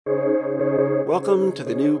Welcome to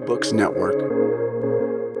the New Books Network.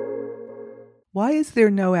 Why is there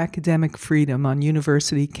no academic freedom on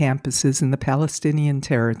university campuses in the Palestinian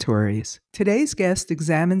territories? Today's guest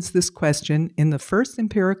examines this question in the first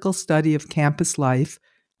empirical study of campus life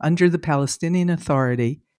under the Palestinian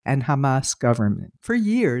Authority and Hamas government. For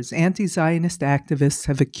years, anti-Zionist activists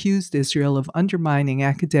have accused Israel of undermining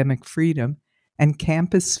academic freedom and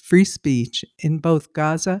campus free speech in both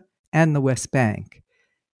Gaza and the West Bank.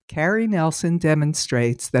 Carrie Nelson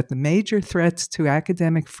demonstrates that the major threats to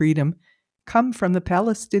academic freedom come from the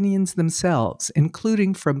Palestinians themselves,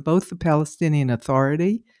 including from both the Palestinian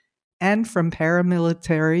Authority and from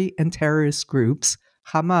paramilitary and terrorist groups,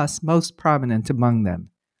 Hamas most prominent among them.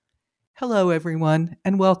 Hello, everyone,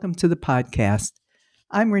 and welcome to the podcast.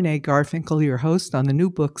 I'm Renee Garfinkel, your host on the New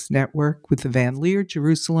Books Network with the Van Leer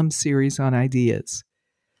Jerusalem series on ideas.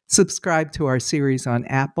 Subscribe to our series on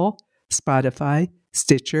Apple, Spotify,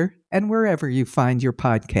 Stitcher, and wherever you find your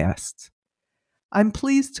podcasts. I'm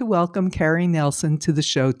pleased to welcome Carrie Nelson to the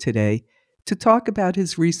show today to talk about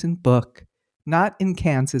his recent book, Not in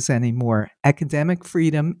Kansas Anymore: Academic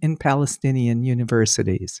Freedom in Palestinian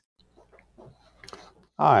Universities.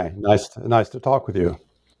 Hi, nice to talk with you.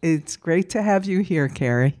 It's great to have you here,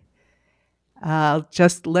 Carrie. I'll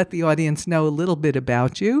just let the audience know a little bit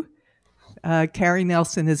about you. Carrie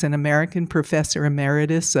Nelson is an American Professor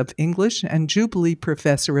Emeritus of English and Jubilee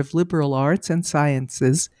Professor of Liberal Arts and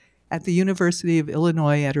Sciences at the University of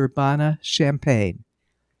Illinois at Urbana-Champaign.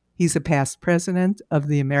 He's a past president of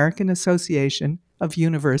the American Association of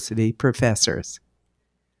University Professors.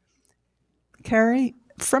 Carrie,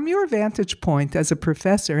 from your vantage point as a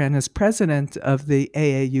professor and as president of the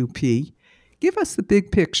AAUP, give us the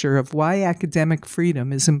big picture of why academic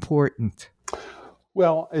freedom is important.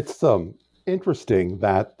 Well, it's interesting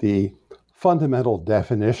that the fundamental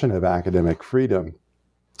definition of academic freedom,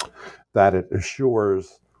 that it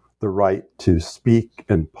assures the right to speak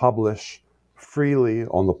and publish freely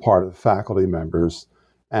on the part of faculty members,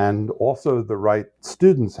 and also the right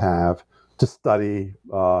students have to study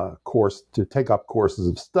to take up courses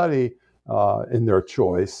of study in their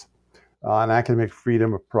choice. And academic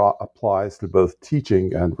freedom applies to both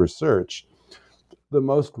teaching and research. The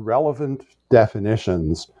most relevant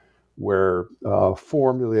definitions were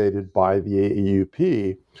formulated by the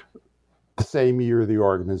AAUP the same year the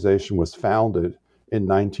organization was founded in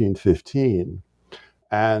 1915.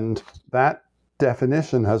 And that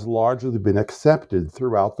definition has largely been accepted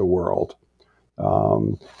throughout the world.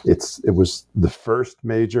 It was the first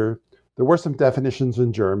major. There were some definitions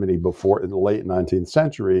in Germany before in the late 19th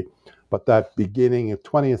century, but that beginning of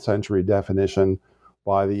 20th century definition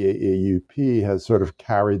by the AAUP has sort of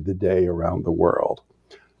carried the day around the world.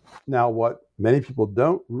 Now, what many people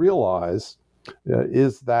don't realize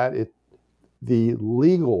is that the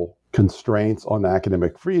legal constraints on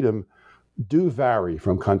academic freedom do vary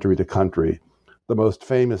from country to country. The most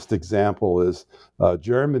famous example is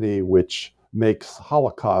Germany, which makes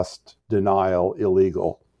Holocaust denial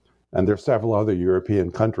illegal. And there are several other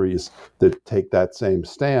European countries that take that same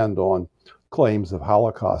stand on claims of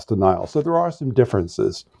Holocaust denial. So there are some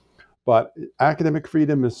differences. But academic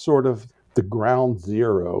freedom is sort of the ground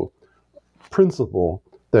zero principle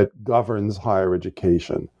that governs higher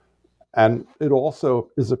education. And it also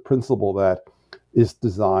is a principle that is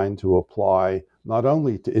designed to apply not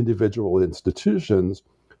only to individual institutions,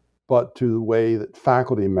 but to the way that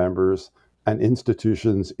faculty members and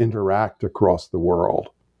institutions interact across the world.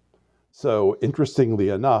 So interestingly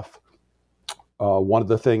enough, one of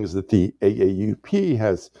the things that the AAUP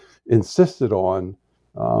has insisted on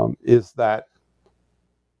is that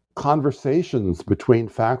conversations between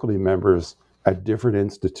faculty members at different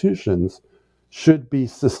institutions should be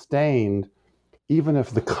sustained even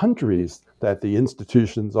if the countries that the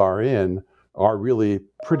institutions are in are really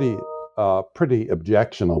pretty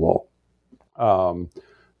objectionable.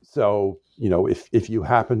 So, if you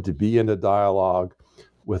happen to be in a dialogue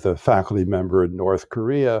with a faculty member in North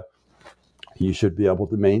Korea, you should be able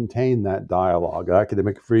to maintain that dialogue.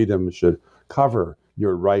 Academic freedom should cover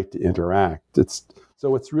your right to interact. It's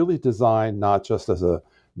really designed not just as a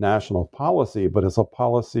national policy, but as a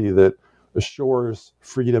policy that assures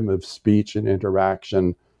freedom of speech and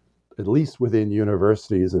interaction, at least within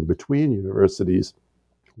universities and between universities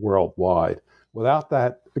worldwide. Without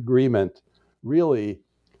that agreement, really,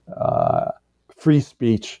 free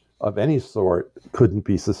speech of any sort couldn't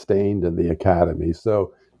be sustained in the academy.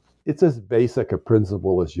 So it's as basic a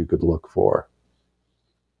principle as you could look for.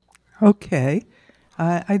 Okay.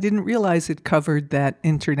 I didn't realize it covered that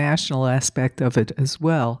international aspect of it as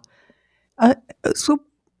well. So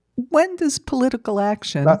when does political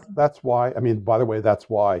action... That's why, by the way, that's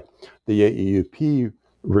why the AEUP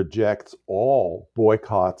rejects all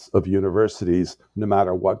boycotts of universities, no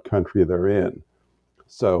matter what country they're in.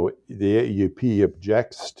 So the AEUP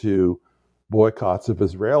objects to boycotts of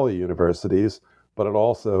Israeli universities, but it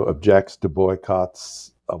also objects to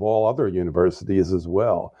boycotts of all other universities as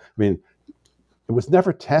well. It was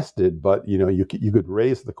never tested, but you could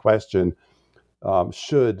raise the question: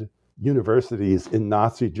 should universities in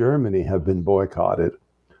Nazi Germany have been boycotted?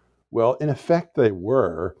 Well, in effect, they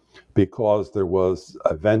were, because there was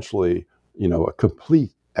eventually, a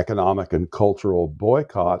complete economic and cultural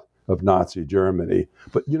boycott of Nazi Germany.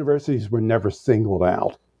 But universities were never singled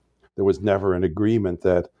out. There was never an agreement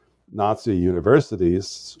that Nazi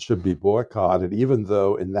universities should be boycotted, even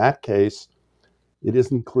though in that case, it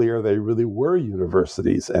isn't clear they really were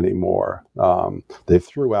universities anymore. They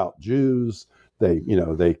threw out Jews.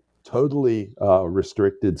 They totally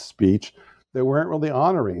restricted speech. They weren't really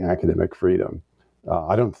honoring academic freedom.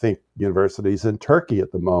 I don't think universities in Turkey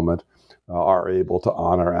at the moment are able to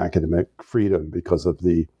honor academic freedom because of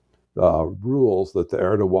the rules that the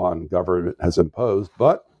Erdogan government has imposed.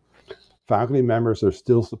 But faculty members are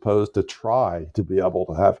still supposed to try to be able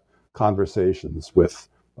to have conversations with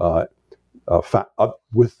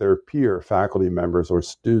their peer faculty members or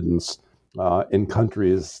students in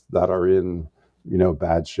countries that are in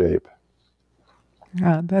bad shape.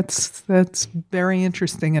 That's very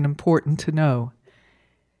interesting and important to know.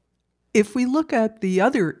 If we look at the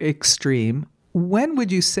other extreme, when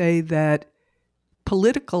would you say that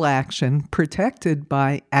political action protected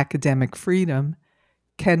by academic freedom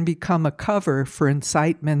can become a cover for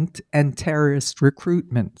incitement and terrorist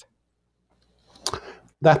recruitment?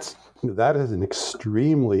 That is an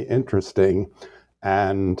extremely interesting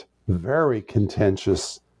and very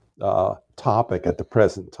contentious topic at the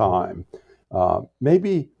present time.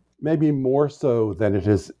 Maybe more so than it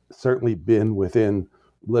has certainly been within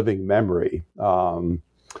living memory.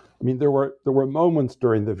 There were moments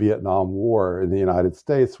during the Vietnam War in the United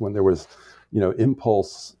States when there was, an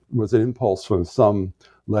impulse from some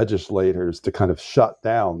legislators to kind of shut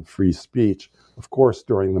down free speech. Of course,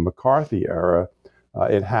 during the McCarthy era,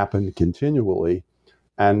 it happened continually,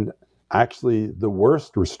 and actually the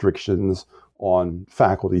worst restrictions on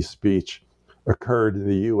faculty speech occurred in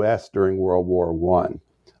the U.S. during World War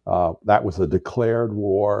I. That was a declared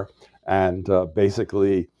war, and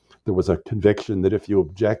basically there was a conviction that if you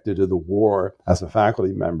objected to the war as a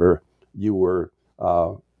faculty member, you were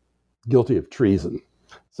guilty of treason.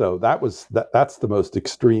 So that's the most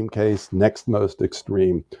extreme case. Next most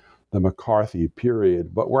extreme, the McCarthy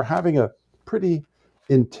period. But we're having a pretty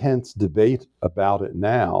intense debate about it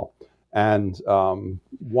now, and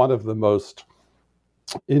one of the most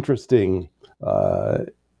interesting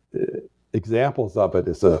examples of it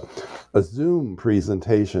is a Zoom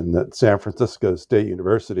presentation that San Francisco State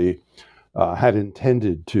University had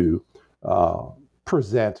intended to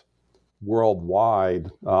present worldwide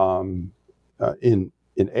in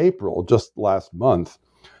April, just last month,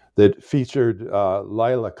 that featured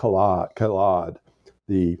Laila Khalad,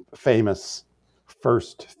 the famous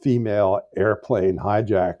first female airplane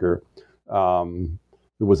hijacker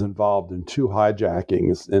who was involved in 2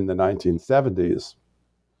 hijackings in the 1970s.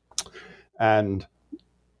 And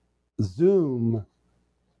Zoom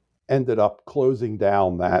ended up closing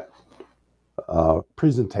down that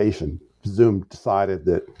presentation. Zoom decided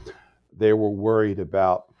that they were worried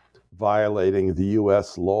about violating the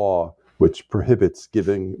U.S. law, which prohibits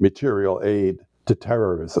giving material aid to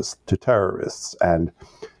terrorists. And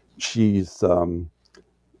she's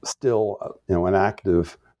still, an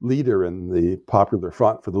active leader in the Popular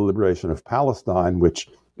Front for the Liberation of Palestine, which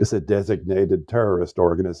is a designated terrorist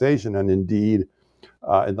organization, and indeed,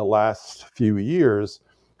 in the last few years,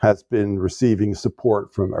 has been receiving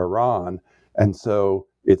support from Iran, and so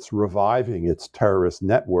it's reviving its terrorist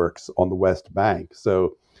networks on the West Bank.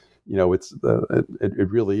 So, it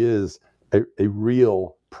really is a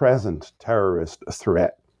real present terrorist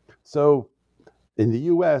threat. So, in the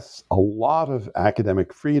U.S., a lot of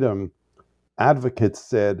academic freedom advocates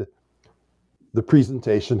said the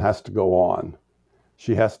presentation has to go on.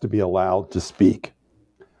 She has to be allowed to speak.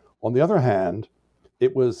 On the other hand,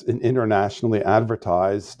 it was an internationally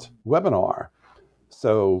advertised webinar.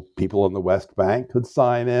 So people in the West Bank could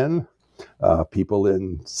sign in. People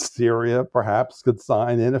in Syria perhaps could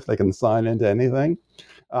sign in if they can sign into anything.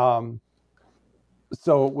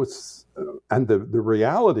 So it was, and the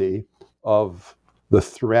reality of the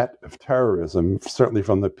threat of terrorism, certainly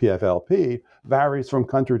from the PFLP, varies from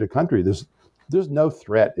country to country. There's no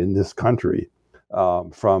threat in this country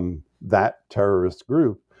from that terrorist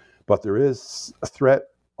group, but there is a threat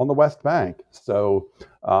on the West Bank. So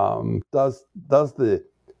does the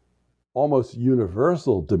almost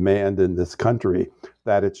universal demand in this country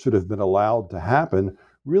that it should have been allowed to happen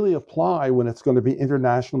really apply when it's going to be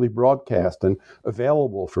internationally broadcast and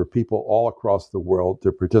available for people all across the world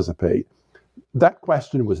to participate? That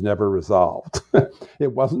question was never resolved.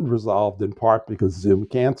 It wasn't resolved in part because Zoom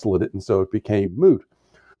canceled it, and so it became moot.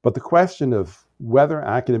 But the question of whether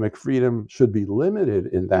academic freedom should be limited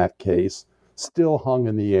in that case still hung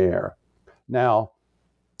in the air. Now,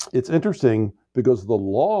 it's interesting because the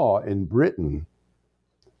law in Britain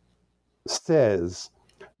says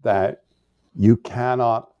that you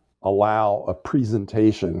cannot allow a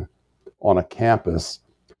presentation on a campus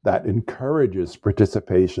that encourages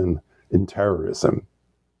participation in terrorism.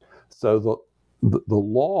 So the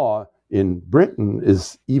law in Britain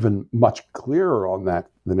is even much clearer on that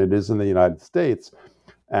than it is in the United States.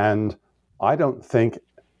 And I don't think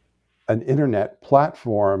an internet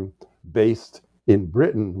platform based in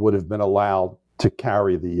Britain would have been allowed to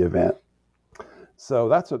carry the event. So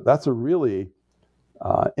that's a really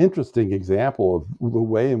interesting example of the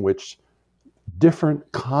way in which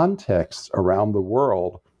different contexts around the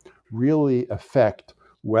world really affect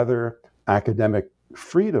whether academic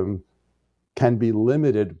freedom can be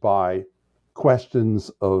limited by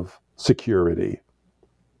questions of security.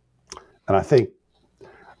 And I think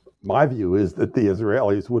my view is that the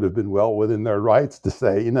Israelis would have been well within their rights to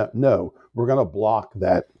say, no, we're going to block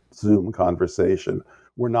that Zoom conversation.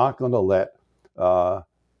 We're not going to let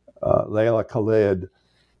Leila Khaled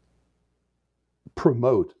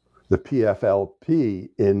promote the PFLP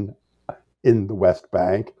in the West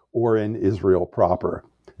Bank or in Israel proper.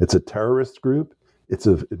 It's a terrorist group. It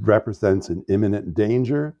represents an imminent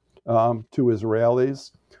danger to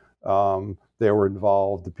Israelis. They were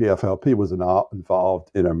involved, the PFLP was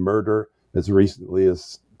involved in a murder as recently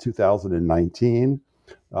as 2019.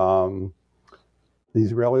 The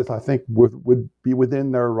Israelis, I think, would be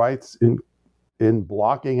within their rights in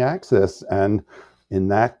blocking access and, in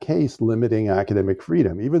that case, limiting academic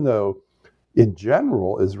freedom, even though, in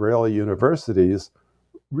general, Israeli universities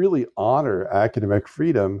really honor academic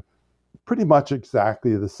freedom pretty much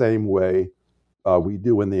exactly the same way we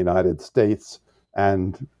do in the United States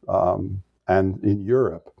and in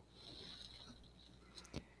Europe.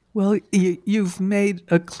 Well, you've made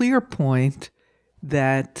a clear point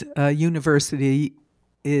that a university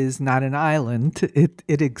is not an island.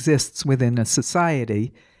 It exists within a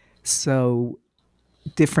society. So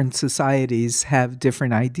different societies have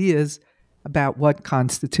different ideas about what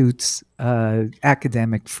constitutes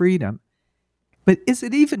academic freedom. But is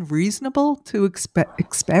it even reasonable to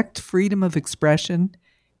expect freedom of expression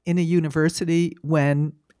in a university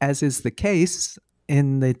when, as is the case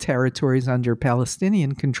in the territories under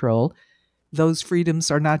Palestinian control, those freedoms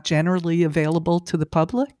are not generally available to the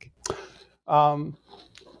public? No,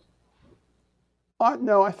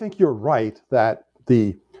 I think you're right that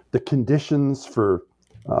the conditions for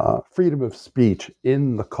freedom of speech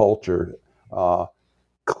in the culture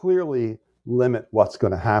clearly limit what's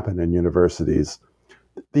going to happen in universities.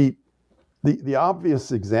 The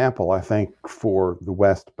obvious example, I think, for the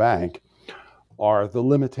West Bank are the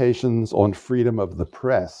limitations on freedom of the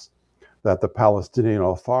press that the Palestinian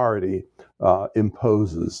Authority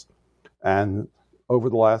imposes. And over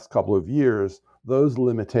the last couple of years, those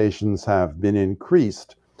limitations have been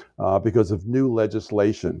increased because of new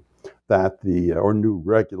legislation or new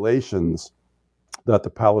regulations that the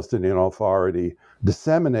Palestinian Authority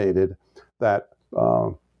disseminated that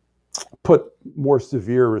put more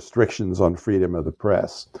severe restrictions on freedom of the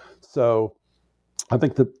press. So I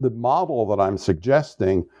think the model that I'm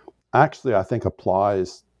suggesting actually, I think,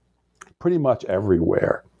 applies pretty much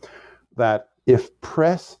everywhere. That if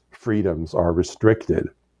press freedoms are restricted,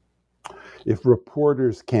 if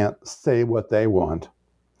reporters can't say what they want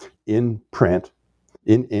in print,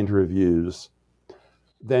 in interviews,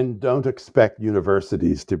 then don't expect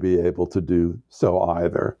universities to be able to do so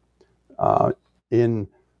either. In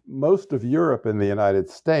most of Europe and the United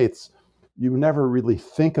States, you never really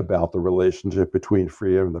think about the relationship between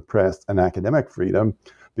freedom of the press and academic freedom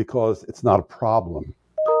because it's not a problem.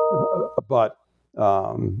 But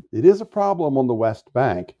it is a problem on the West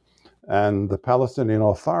Bank, and the Palestinian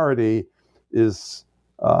Authority is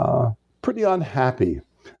pretty unhappy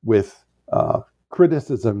with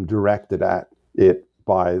criticism directed at it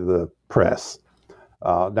by the press.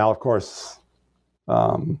 Now, of course,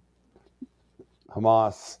 Hamas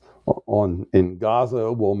in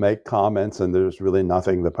Gaza will make comments, and there's really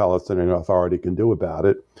nothing the Palestinian Authority can do about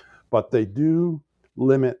it. But they do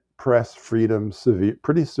limit press freedom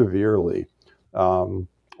pretty severely on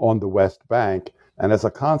the West Bank. And as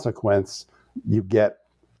a consequence, you get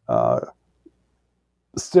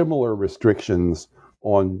similar restrictions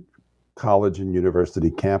on college and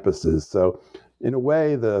university campuses. So in a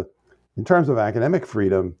way, in terms of academic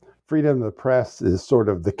freedom of the press is sort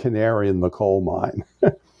of the canary in the coal mine.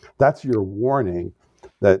 That's your warning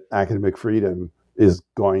that academic freedom is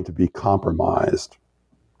going to be compromised.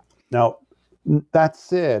 Now, that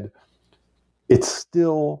said, it's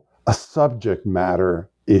still a subject matter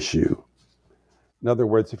issue. In other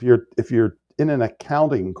words, if you're in an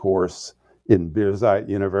accounting course in Birzeit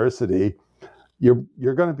University,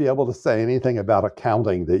 you're going to be able to say anything about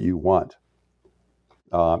accounting that you want.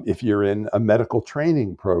 If you're in a medical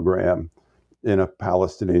training program in a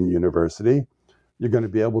Palestinian university, you're going to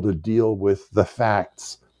be able to deal with the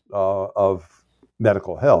facts of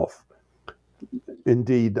medical health.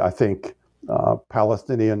 Indeed, I think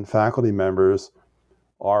Palestinian faculty members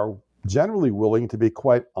are generally willing to be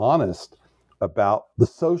quite honest about the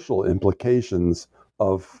social implications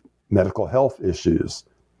of medical health issues.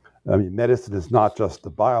 I mean, medicine is not just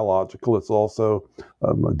a biological, it's also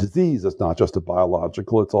a disease. It's not just a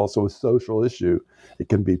biological, it's also a social issue. It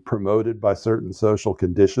can be promoted by certain social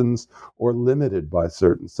conditions or limited by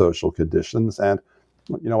certain social conditions. And,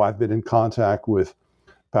 I've been in contact with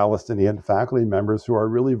Palestinian faculty members who are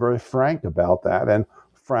really very frank about that and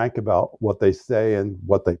frank about what they say and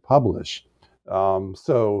what they publish.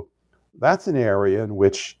 So that's an area in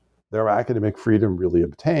which their academic freedom really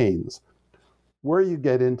obtains. Where you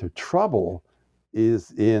get into trouble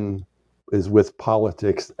is with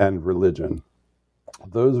politics and religion.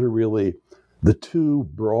 Those are really the two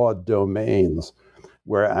broad domains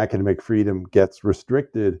where academic freedom gets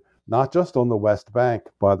restricted, not just on the West Bank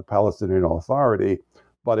by the Palestinian Authority,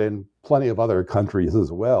 but in plenty of other countries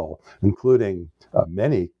as well, including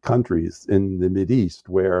many countries in the Mideast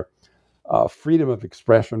where freedom of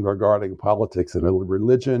expression regarding politics and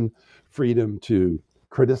religion, freedom to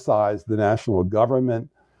criticize the national government,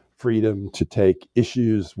 freedom to take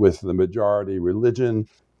issues with the majority religion.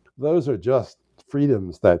 Those are just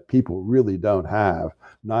freedoms that people really don't have,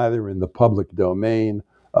 neither in the public domain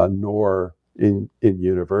nor in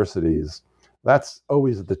universities. That's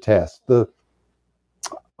always the test.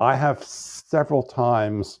 I have several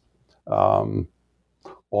times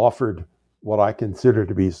offered what I consider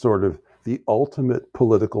to be sort of the ultimate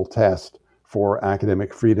political test for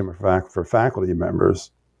academic freedom for faculty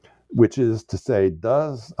members, which is to say,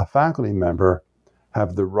 does a faculty member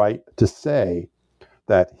have the right to say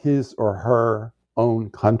that his or her own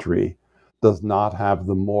country does not have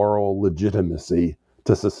the moral legitimacy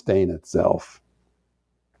to sustain itself?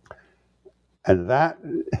 And that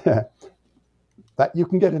you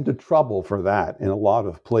can get into trouble for that in a lot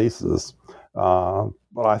of places. But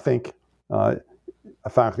I think a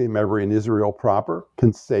faculty member in Israel proper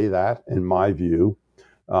can say that, in my view.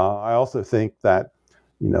 I also think that,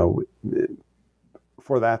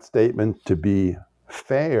 for that statement to be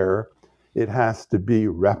fair, it has to be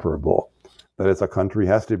reparable. That is, a country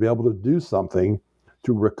has to be able to do something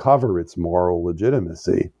to recover its moral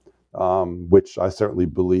legitimacy, which I certainly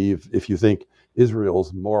believe, if you think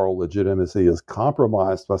Israel's moral legitimacy is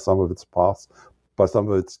compromised by some of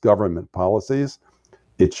its government policies,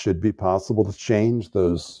 it should be possible to change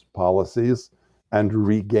those policies and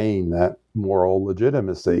regain that moral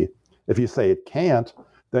legitimacy. If you say it can't,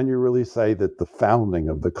 then you really say that the founding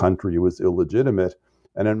of the country was illegitimate.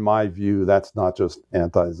 And in my view, that's not just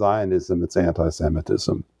anti-Zionism, it's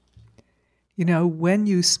anti-Semitism. When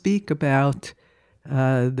you speak about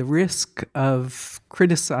the risk of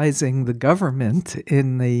criticizing the government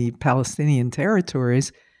in the Palestinian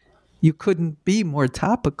territories, you couldn't be more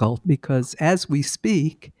topical, because as we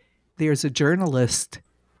speak, there's a journalist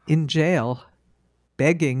in jail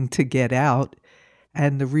begging to get out.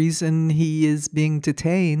 And the reason he is being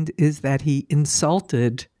detained is that he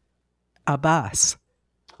insulted Abbas,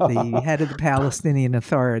 the head of the Palestinian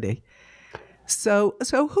Authority. So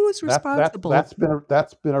who's responsible? That's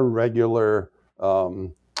been a regular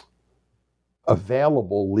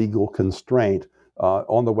available legal constraint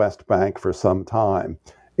on the West Bank for some time.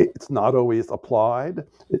 It's not always applied.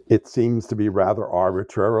 It seems to be rather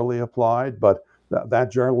arbitrarily applied, but that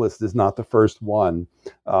journalist is not the first one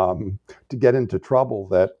to get into trouble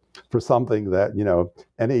that for something that,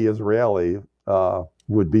 any Israeli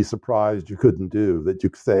would be surprised you couldn't do, that you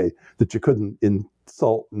say that you couldn't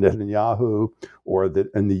insult Netanyahu, or that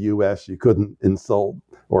in the U.S. you couldn't insult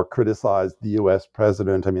or criticize the U.S.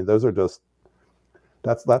 president. I mean, those are just,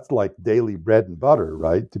 that's like daily bread and butter,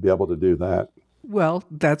 right? To be able to do that. Well,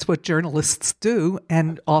 that's what journalists do,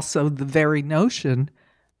 and also the very notion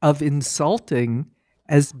of insulting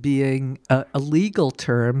as being a legal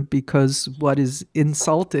term, because what is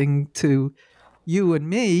insulting to you and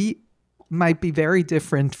me might be very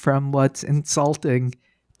different from what's insulting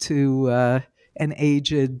to an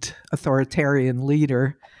aged authoritarian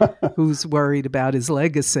leader who's worried about his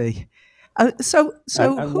legacy. One should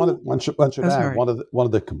add, one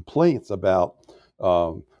of the complaints about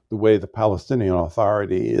the way the Palestinian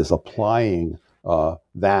Authority is applying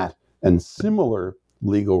that and similar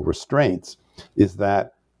legal restraints is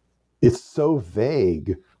that it's so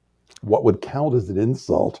vague what would count as an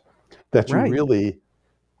insult that you really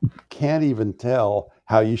can't even tell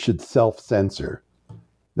how you should self-censor.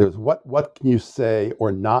 There's what can you say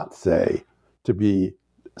or not say to be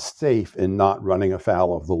safe in not running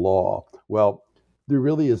afoul of the law? Well, there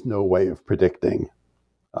really is no way of predicting.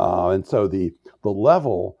 And so the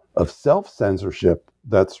level of self-censorship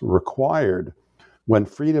that's required when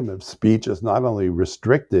freedom of speech is not only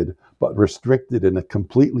restricted, but restricted in a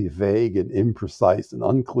completely vague and imprecise and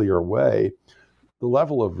unclear way, the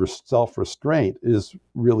level of self-restraint is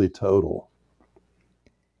really total.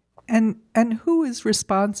 And who is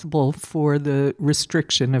responsible for the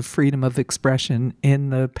restriction of freedom of expression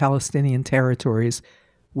in the Palestinian territories?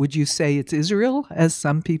 Would you say it's Israel, as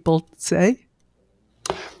some people say?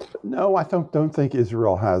 No, I don't think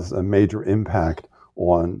Israel has a major impact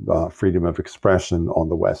on freedom of expression on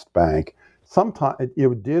the West Bank. Sometimes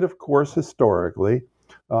it did, of course, historically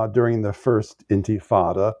during the first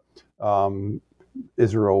Intifada.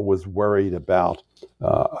 Israel was worried about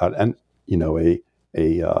a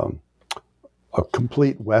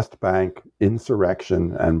complete West Bank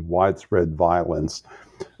insurrection and widespread violence.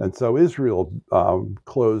 And so Israel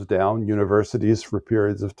closed down universities for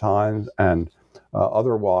periods of time and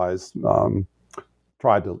otherwise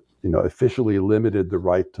tried to, officially limited the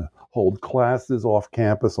right to hold classes off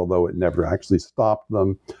campus, although it never actually stopped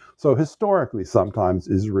them. So historically, sometimes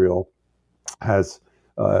Israel has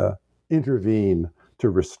intervened to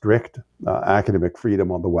restrict academic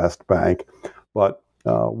freedom on the West Bank. But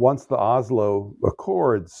once the Oslo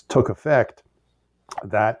Accords took effect,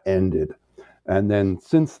 that ended. And then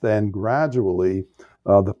since then, gradually,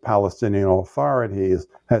 the Palestinian Authority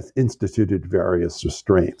has instituted various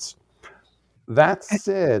restraints. That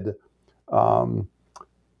said, in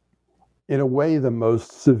a way, the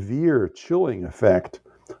most severe chilling effect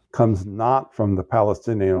comes not from the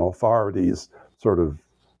Palestinian Authority's sort of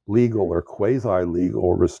legal or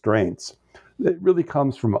quasi-legal restraints. It really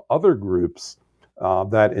comes from other groups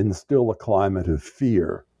that instill a climate of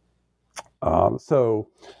fear.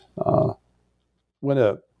 When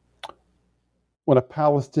a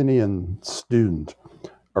Palestinian student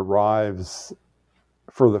arrives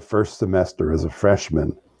for the first semester as a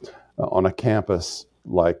freshman on a campus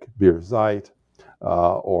like Birzeit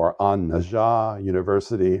or An-Najah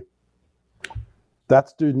University, that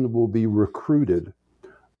student will be recruited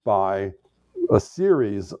by a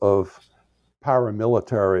series of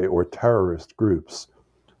paramilitary or terrorist groups,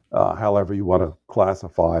 however you want to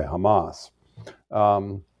classify Hamas,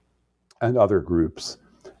 and other groups.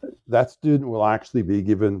 That student will actually be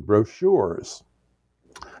given brochures,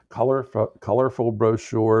 colorful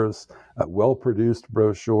brochures, well-produced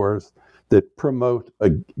brochures that promote a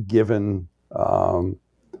given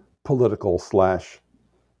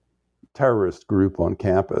political/terrorist group on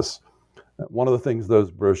campus. One of the things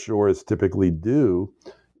those brochures typically do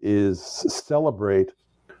is celebrate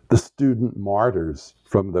the student martyrs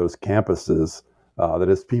from those campuses. That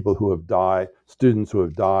is, people who have died, students who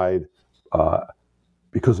have died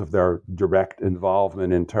because of their direct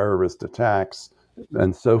involvement in terrorist attacks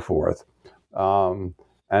and so forth. And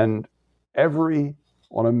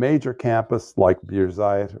on a major campus like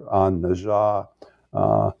Birzeit, An-Najah,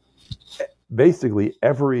 basically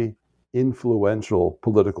every influential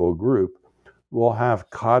political group will have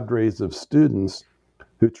cadres of students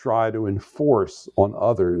who try to enforce on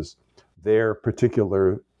others their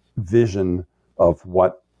particular vision of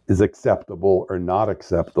what is acceptable or not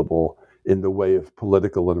acceptable in the way of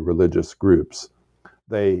political and religious groups.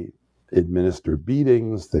 They administer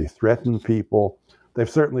beatings, they threaten people. They've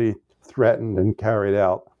certainly threatened and carried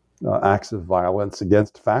out acts of violence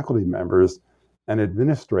against faculty members and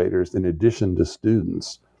administrators in addition to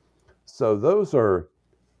students. So those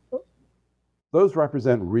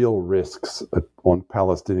represent real risks on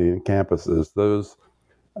Palestinian campuses. Those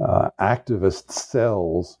activist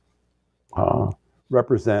cells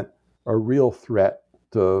represent a real threat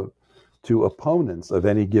to opponents of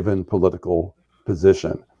any given political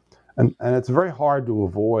position. And it's very hard to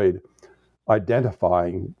avoid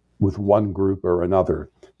identifying with one group or another.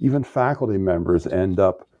 Even faculty members end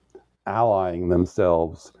up allying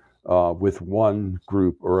themselves with one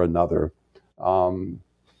group or another. And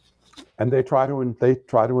they try to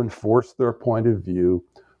enforce their point of view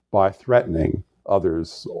by threatening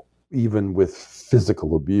others, even with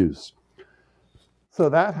physical abuse. So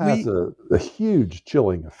that has a huge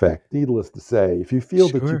chilling effect. Needless to say, if you feel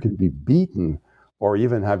that you can be beaten or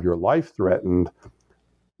even have your life threatened,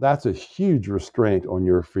 that's a huge restraint on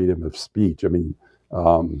your freedom of speech. I mean,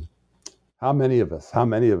 how many of us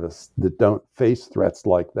that don't face threats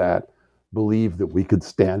like that believe that we could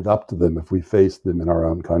stand up to them if we faced them in our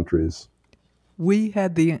own countries? We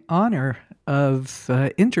had the honor of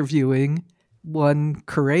interviewing one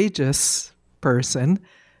courageous person,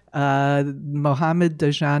 Mohammed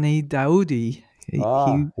Dajani Daoudi.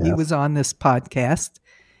 He was on this podcast.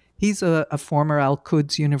 He's a former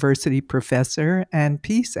Al-Quds University professor and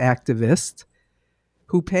peace activist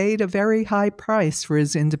who paid a very high price for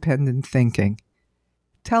his independent thinking.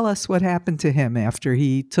 Tell us what happened to him after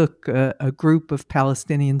he took a group of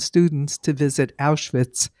Palestinian students to visit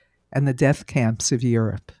Auschwitz and the death camps of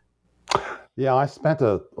Europe. Yeah, I spent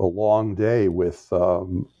a long day with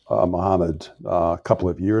Mohammed a couple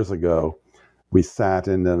of years ago. We sat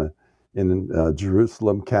in a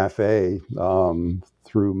Jerusalem cafe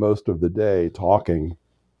through most of the day talking.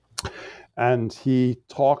 And he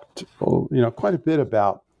talked, quite a bit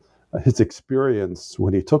about his experience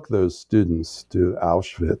when he took those students to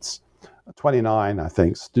Auschwitz. 29, I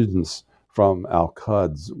think, students from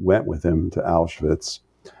Al-Quds went with him to Auschwitz.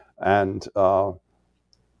 And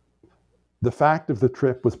the fact of the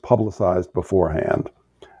trip was publicized beforehand,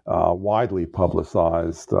 widely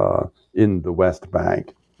publicized in the West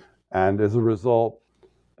Bank. And as a result,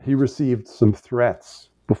 he received some threats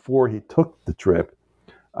before he took the trip.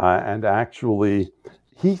 And actually,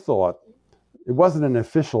 he thought it wasn't an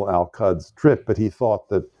official Al-Quds trip, but he thought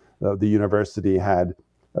that the university had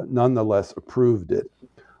nonetheless approved it.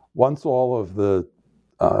 Once all of the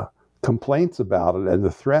complaints about it and the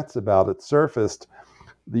threats about it surfaced,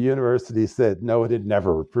 the university said, no, it had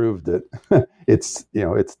never approved it. It's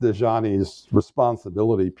Dajani's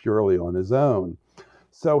responsibility purely on his own.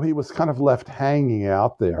 So he was kind of left hanging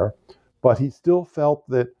out there, but he still felt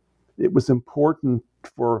that it was important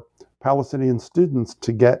for Palestinian students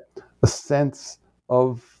to get a sense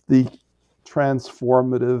of the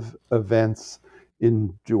transformative events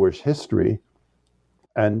in Jewish history,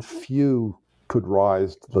 and few could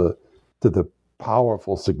rise to the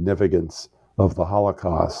powerful significance of the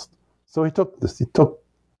Holocaust. So he took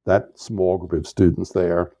that small group of students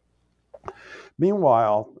there.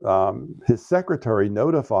 Meanwhile, his secretary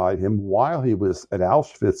notified him while he was at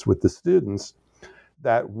Auschwitz with the students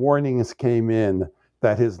that warnings came in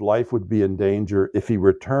that his life would be in danger if he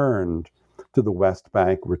returned to the West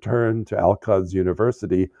Bank, returned to Al-Quds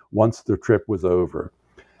University once the trip was over.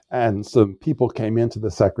 And some people came into the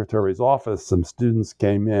secretary's office, some students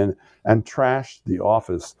came in and trashed the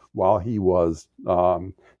office while he was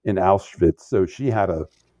in Auschwitz. So she had a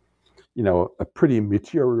pretty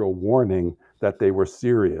material warning that they were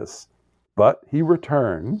serious. But he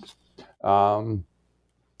returned, and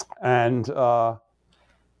a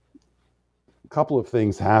couple of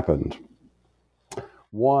things happened.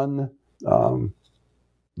 One,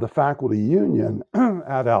 the faculty union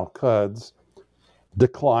at Al-Quds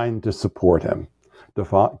declined to support him,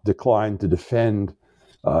 declined to defend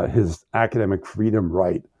his academic freedom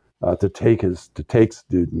right to take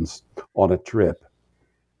students on a trip.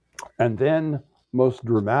 And then, most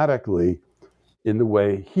dramatically, in the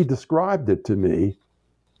way he described it to me,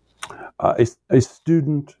 a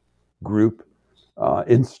student group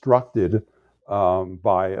instructed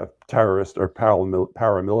by a terrorist or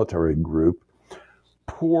paramilitary group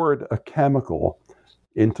poured a chemical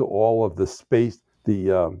into all of the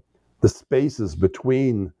spaces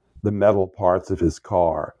between the metal parts of his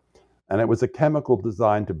car. And it was a chemical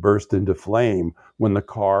designed to burst into flame when the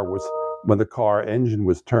car engine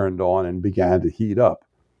was turned on and began to heat up.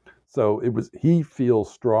 So he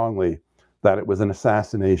feels strongly that it was an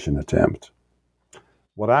assassination attempt.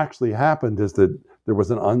 What actually happened is that there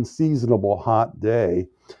was an unseasonable hot day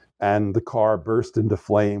and the car burst into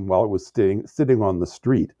flame while it was sitting on the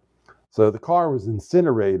street. So the car was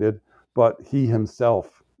incinerated, but he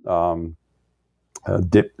himself wasn't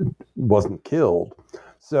killed.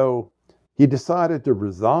 So he decided to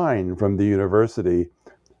resign from the university,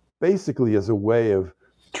 basically as a way of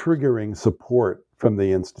triggering support from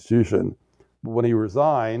the institution. But when he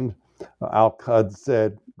resigned, Al-Quds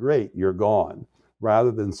said, great, you're gone.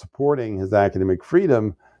 Rather than supporting his academic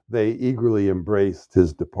freedom, they eagerly embraced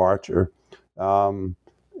his departure.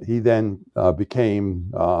 He then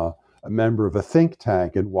became a member of a think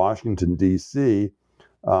tank in Washington, D.C.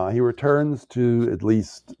 He returns to at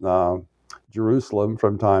least Jerusalem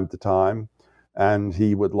from time to time, and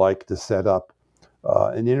he would like to set up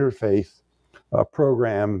an interfaith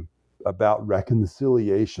program about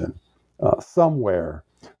reconciliation somewhere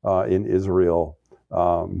in Israel,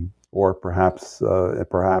 or perhaps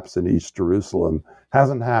in East Jerusalem.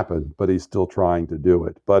 Hasn't happened, but he's still trying to do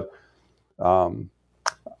it. But I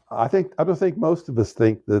don't think most of us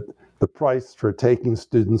think that the price for taking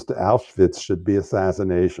students to Auschwitz should be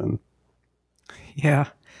assassination. Yeah.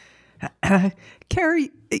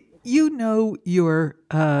 Carrie, you know your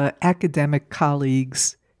academic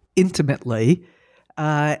colleagues intimately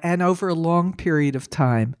and over a long period of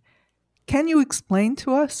time. Can you explain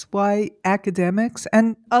to us why academics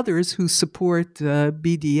and others who support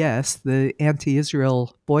BDS, the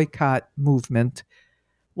anti-Israel boycott movement,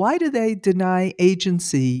 why do they deny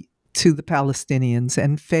agency to the Palestinians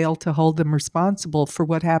and fail to hold them responsible for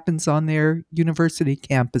what happens on their university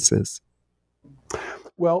campuses?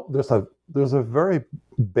 Well, there's a very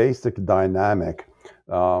basic dynamic,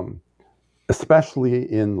 especially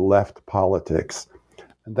in left politics.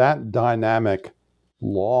 That dynamic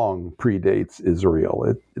long predates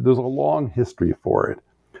Israel. There's a long history for it.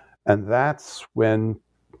 And that's when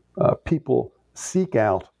people seek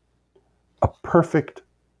out a perfect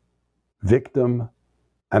victim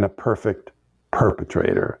and a perfect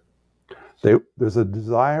perpetrator. There's a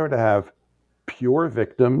desire to have pure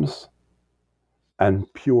victims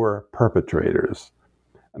and pure perpetrators.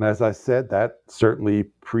 And as I said, that certainly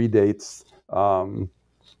predates the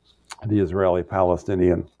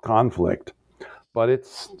Israeli-Palestinian conflict. But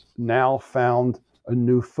it's now found a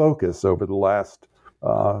new focus over the last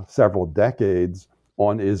several decades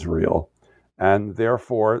on Israel. And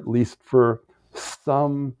therefore, at least for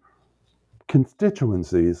some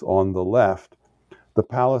constituencies on the left, the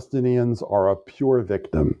Palestinians are a pure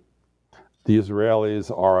victim. The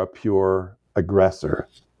Israelis are a pure aggressor.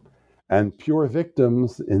 And pure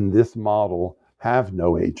victims in this model have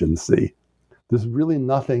no agency. There's really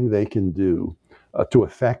nothing they can do to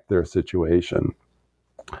affect their situation.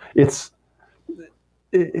 It's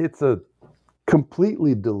a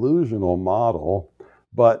completely delusional model,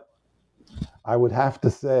 but I would have to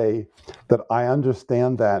say that I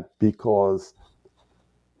understand that because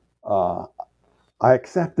I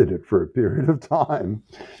accepted it for a period of time,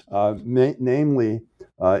 namely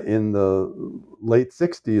in the late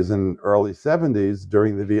 60s and early 70s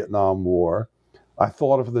during the Vietnam War. I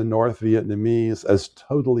thought of the North Vietnamese as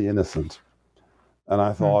totally innocent, and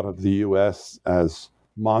I thought of the U.S. as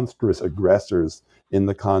monstrous aggressors in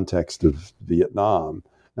the context of Vietnam.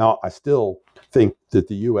 Now, I still think that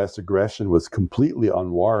the U.S. aggression was completely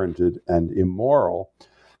unwarranted and immoral,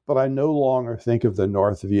 but I no longer think of the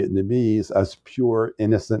North Vietnamese as pure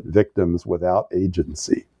innocent victims without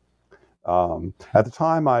agency. At the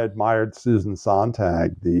time, I admired Susan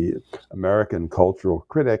Sontag, the American cultural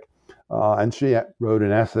critic, and she wrote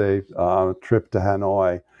an essay, Trip to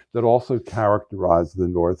Hanoi, that also characterized the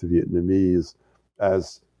North Vietnamese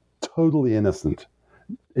as totally innocent,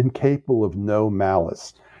 incapable of no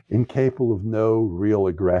malice, incapable of no real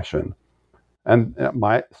aggression. And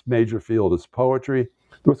my major field is poetry.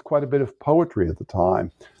 There was quite a bit of poetry at the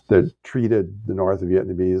time that treated the North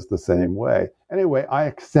Vietnamese the same way. Anyway, I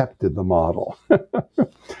accepted the model.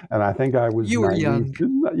 And I think I was You were young.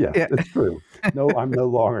 Yes, yeah. It's true. No, I'm no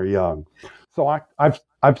longer young. So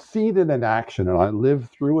I've seen it in action, and I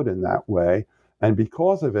lived through it in that way. And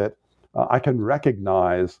because of it, I can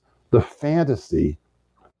recognize the fantasy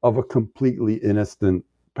of a completely innocent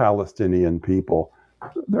Palestinian people.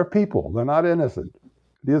 They're people. They're not innocent.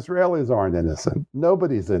 The Israelis aren't innocent.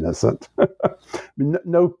 Nobody's innocent.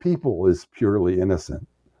 No people is purely innocent.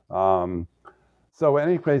 So in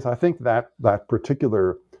any case, I think that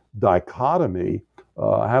particular dichotomy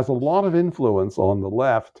has a lot of influence on the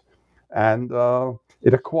left, and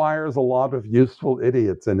it acquires a lot of useful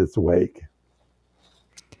idiots in its wake.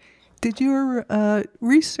 Did your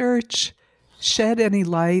research shed any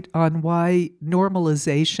light on why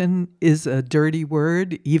normalization is a dirty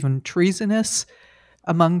word, even treasonous,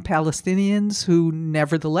 among Palestinians who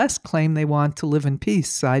nevertheless claim they want to live in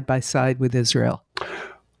peace side by side with Israel?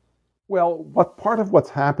 Well, part of what's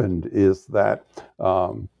happened is that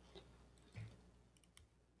a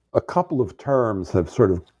couple of terms have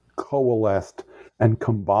sort of coalesced and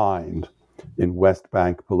combined in West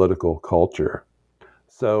Bank political culture.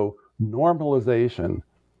 So normalization,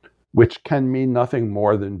 which can mean nothing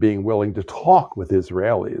more than being willing to talk with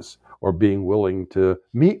Israelis or being willing to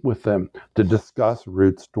meet with them to discuss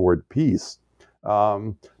routes toward peace,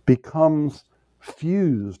 becomes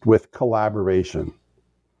fused with collaboration.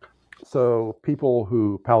 So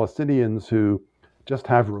Palestinians who just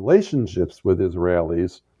have relationships with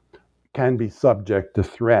Israelis can be subject to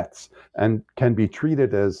threats and can be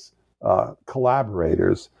treated as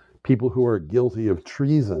collaborators. People who are guilty of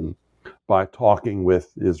treason by talking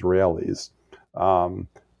with Israelis. Um,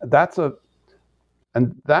 that's a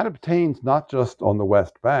and that obtains not just on the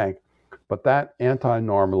West Bank, but that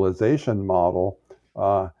anti-normalization model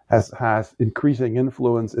has increasing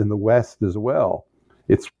influence in the West as well.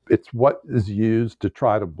 It's what is used to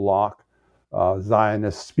try to block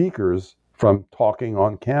Zionist speakers from talking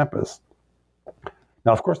on campus.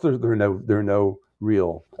 Now, of course, there are no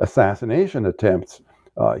real assassination attempts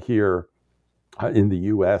here in the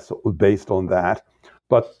U.S. based on that,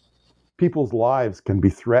 but people's lives can be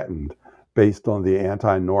threatened based on the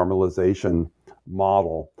anti-normalization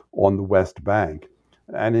model on the West Bank.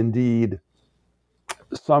 And indeed,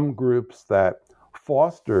 some groups that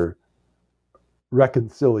foster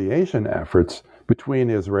reconciliation efforts between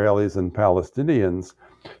Israelis and Palestinians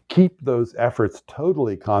keep those efforts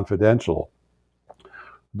totally confidential.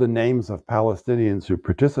 The names of Palestinians who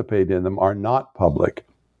participate in them are not public.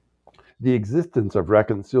 The existence of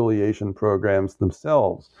reconciliation programs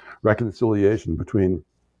themselves, reconciliation between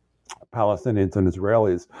Palestinians and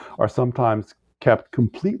Israelis, are sometimes kept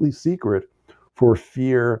completely secret for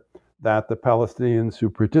fear that the Palestinians who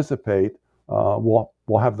participate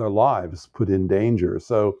will have their lives put in danger.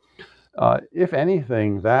 So, if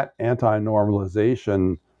anything, that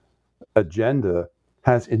anti-normalization agenda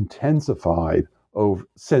has intensified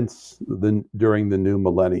during the new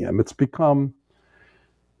millennium. It's become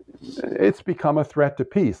a threat to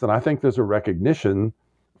peace, and I think there's a recognition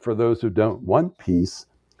for those who don't want peace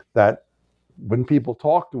that when people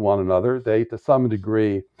talk to one another, they, to some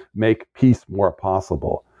degree, make peace more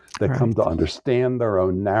possible. They Right. come to understand their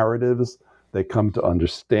own narratives. They come to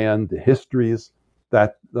understand the histories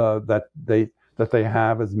that they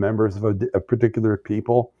have as members of a particular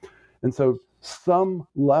people, and so some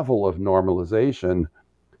level of normalization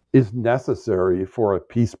is necessary for a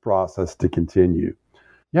peace process to continue.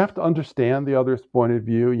 You have to understand the other's point of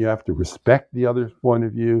view. You have to respect the other's point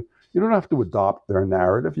of view. You don't have to adopt their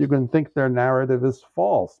narrative. You can think their narrative is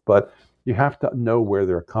false, but you have to know where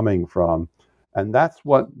they're coming from. And that's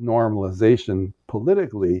what normalization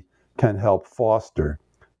politically can help foster.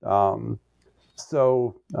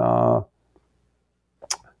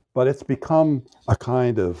 But it's become a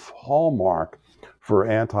kind of hallmark for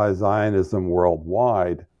anti-Zionism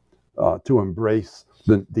worldwide to embrace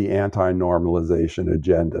the anti-normalization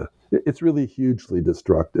agenda. It's really hugely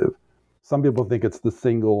destructive. Some people think it's the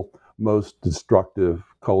single most destructive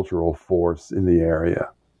cultural force in the area.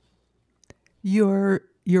 Your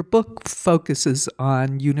book focuses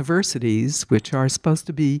on universities, which are supposed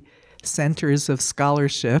to be centers of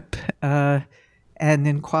scholarship and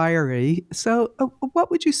inquiry. So what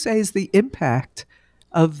would you say is the impact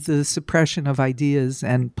of the suppression of ideas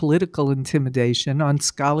and political intimidation on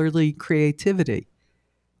scholarly creativity?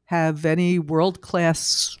 Have any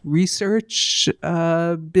world-class research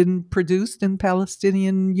been produced in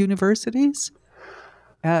Palestinian universities?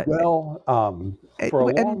 For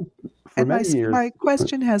many years... My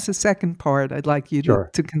question has a second part I'd like you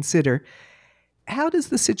to consider. How does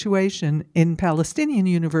the situation in Palestinian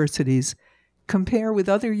universities compare with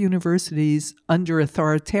other universities under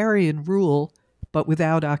authoritarian rule but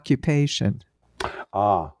without occupation?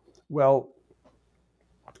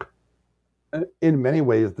 In many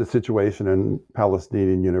ways, the situation in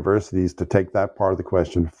Palestinian universities, to take that part of the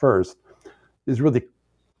question first, is really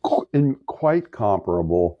quite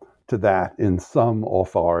comparable to that in some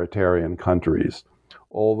authoritarian countries,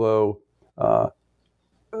 although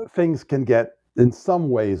things can get in some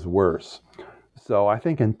ways worse. So I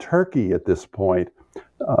think in Turkey at this point,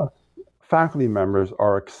 faculty members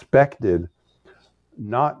are expected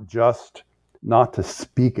not just not to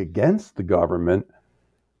speak against the government,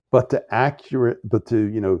 but to actually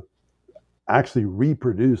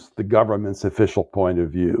reproduce the government's official point of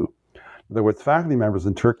view. In other words, faculty members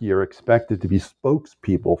in Turkey are expected to be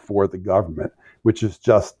spokespeople for the government, which is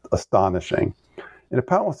just astonishing. In a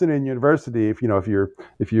Palestinian university, if you're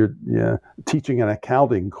teaching an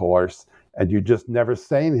accounting course and you just never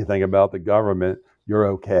say anything about the government, you're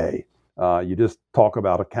okay. You just talk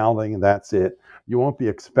about accounting and that's it. You won't be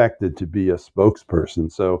expected to be a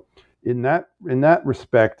spokesperson. So in that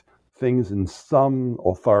respect, things in some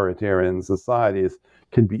authoritarian societies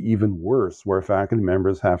can be even worse, where faculty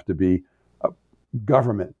members have to be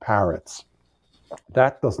government parrots.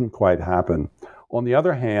 That doesn't quite happen. On the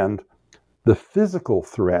other hand, the physical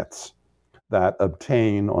threats that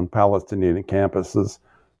obtain on Palestinian campuses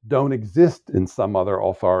don't exist in some other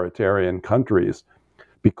authoritarian countries,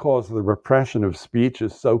 because the repression of speech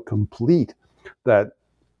is so complete that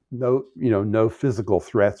no physical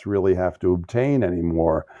threats really have to obtain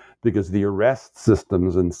anymore, because the arrest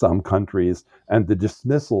systems in some countries and the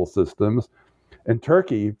dismissal systems In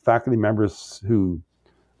Turkey, faculty members who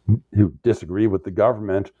disagree with the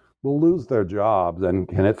government will lose their jobs and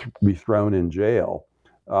can be thrown in jail.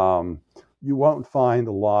 You won't find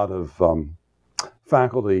a lot of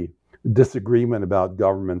faculty disagreement about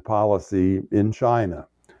government policy in China.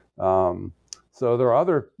 So there are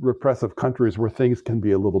other repressive countries where things can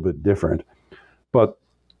be a little bit different. But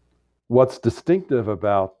what's distinctive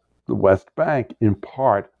about the West Bank, in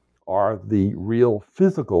part, are the real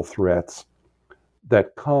physical threats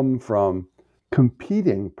that come from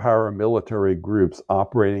competing paramilitary groups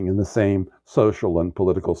operating in the same social and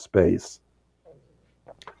political space.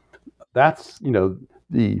 That's,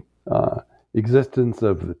 the existence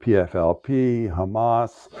of the PFLP,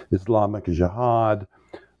 Hamas, Islamic Jihad,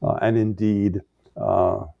 and indeed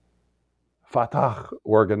Fatah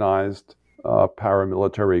organized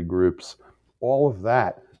paramilitary groups. All of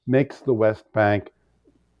that makes the West Bank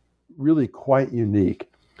really quite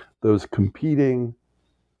unique. Those competing,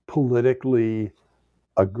 politically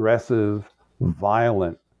aggressive,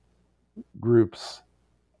 violent groups,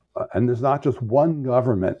 and there's not just one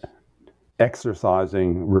government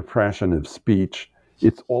exercising repression of speech.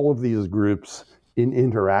 It's all of these groups in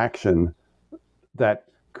interaction that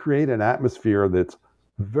create an atmosphere that's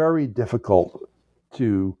very difficult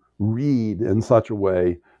to read in such a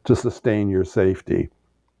way to sustain your safety.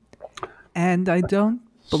 And I don't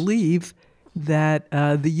believe that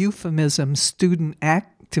the euphemism student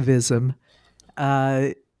activism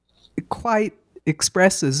quite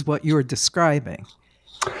expresses what you're describing.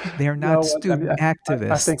 They're not student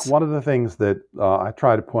activists. I think one of the things that I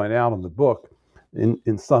try to point out in the book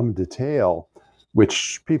in some detail,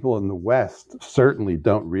 which people in the West certainly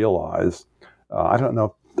don't realize, I don't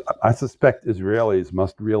know, I suspect Israelis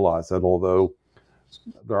must realize that, although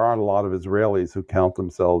there aren't a lot of Israelis who count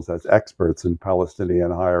themselves as experts in Palestinian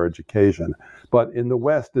higher education. But in the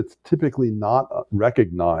West, it's typically not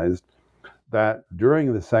recognized that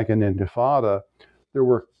during the Second Intifada, there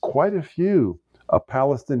were quite a few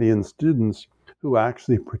Palestinian students who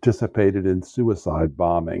actually participated in suicide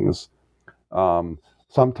bombings.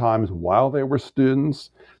 Sometimes while they were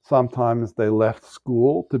students, sometimes they left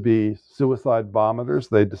school to be suicide bombers.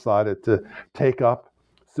 They decided to take up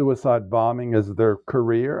suicide bombing as their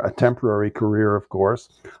career, a temporary career, of course,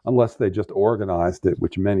 unless they just organized it,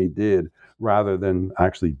 which many did, rather than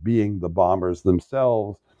actually being the bombers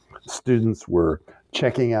themselves. Students were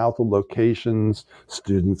checking out the locations.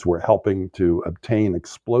 Students were helping to obtain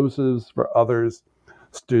explosives for others.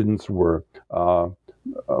 Students were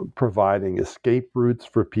providing escape routes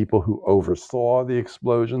for people who oversaw the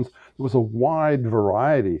explosions. There was a wide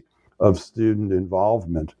variety of student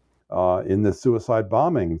involvement in the suicide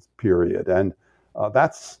bombing period. And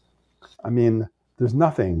there's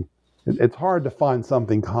nothing, it's hard to find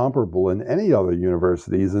something comparable in any other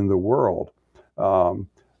universities in the world.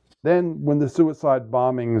 Then when the suicide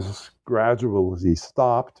bombings gradually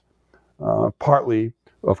stopped, partly,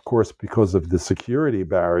 of course, because of the security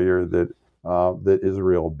barrier that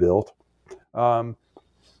Israel built, and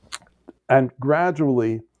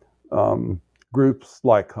gradually groups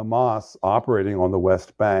like Hamas operating on the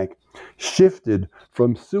West Bank shifted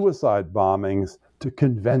from suicide bombings to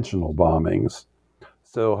conventional bombings.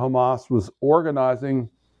 So Hamas was organizing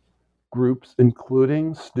groups,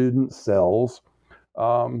 including student cells,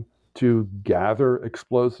 to gather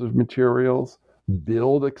explosive materials,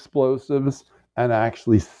 build explosives, and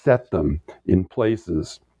actually set them in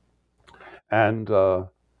places. And the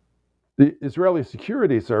Israeli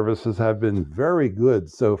security services have been very good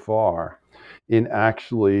so far in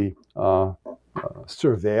actually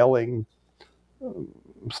surveilling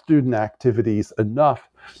student activities enough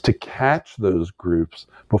to catch those groups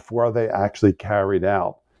before they actually carried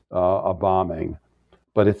out a bombing.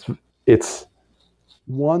 But it's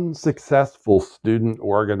one successful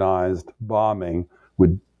student-organized bombing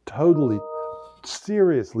would totally,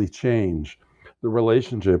 seriously change the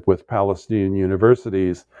relationship with Palestinian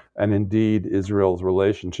universities and indeed Israel's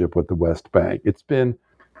relationship with the West Bank. It's been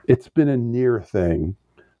a near thing,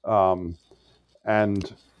 and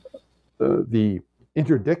the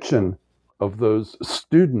interdiction of those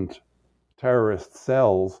student terrorist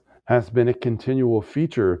cells has been a continual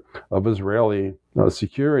feature of Israeli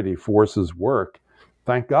security forces' work.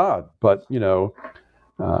 Thank God, but they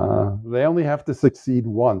only have to succeed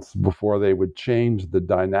once before they would change the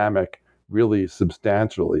dynamic really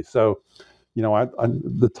substantially. So,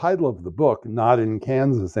 the title of the book, Not in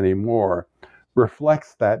Kansas Anymore,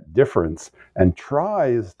 reflects that difference and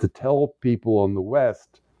tries to tell people in the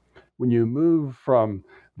West, when you move from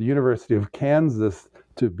the University of Kansas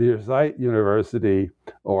to Birzeit University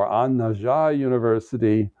or An-Najah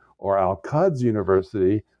University or Al-Quds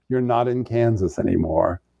University, you're not in Kansas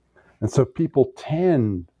anymore. And so people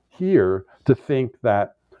tend here to think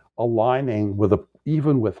that aligning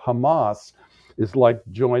even with Hamas is like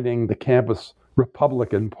joining the campus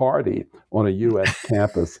Republican Party on a U.S.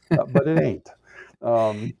 campus, but it ain't.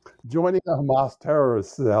 Joining a Hamas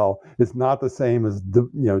terrorist cell is not the same as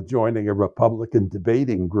joining a Republican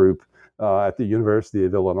debating group at the University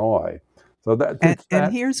of Illinois. So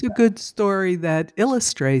and here's a good story that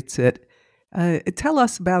illustrates it. Tell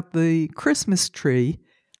us about the Christmas tree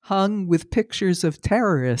hung with pictures of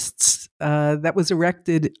terrorists that was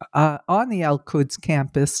erected on the Al-Quds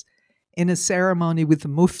campus in a ceremony with the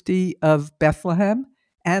Mufti of Bethlehem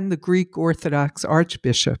and the Greek Orthodox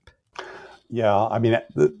Archbishop. Yeah, I mean,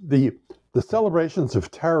 the celebrations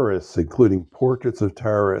of terrorists, including portraits of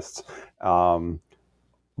terrorists,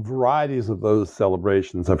 varieties of those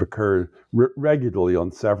celebrations have occurred regularly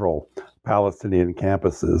on several Palestinian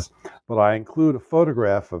campuses. But I include a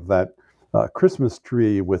photograph of that Christmas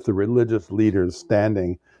tree with the religious leaders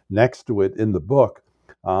standing next to it in the book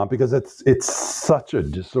because it's such a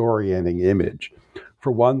disorienting image.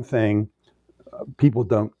 For one thing, people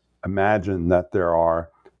don't imagine that there are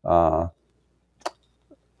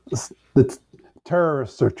the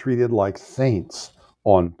terrorists are treated like saints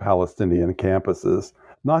on Palestinian campuses,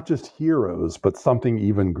 not just heroes, but something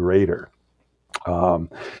even greater. And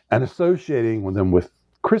associating them with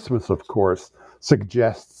Christmas, of course,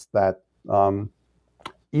 suggests that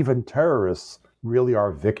even terrorists really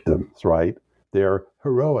are victims, right? They're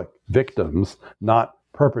heroic victims, not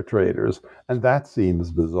perpetrators. And that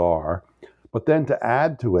seems bizarre. But then to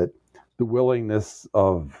add to it, the willingness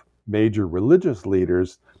of major religious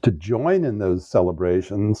leaders to join in those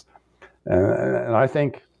celebrations. And I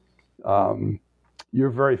think you're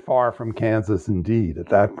very far from Kansas indeed at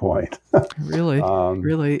that point.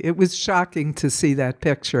 Really? It was shocking to see that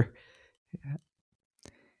picture.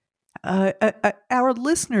 Our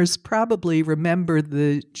listeners probably remember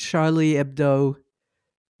the Charlie Hebdo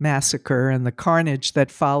massacre and the carnage that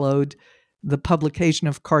followed the publication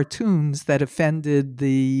of cartoons that offended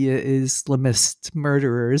the Islamist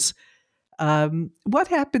murderers. What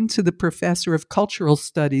happened to the professor of cultural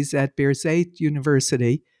studies at Birzeit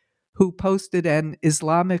University who posted an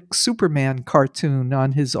Islamic Superman cartoon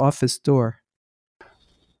on his office door?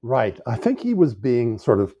 Right. I think he was being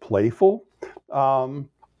sort of playful, and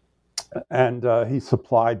he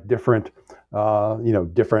supplied different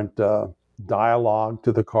dialogue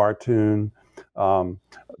to the cartoon.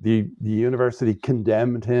 The university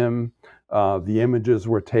condemned him. The images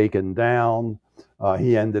were taken down.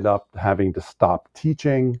 He ended up having to stop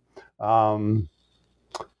teaching. That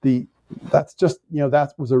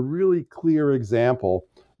was a really clear example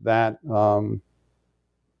that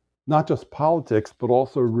not just politics, but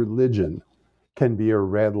also religion can be a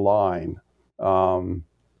red line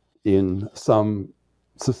in some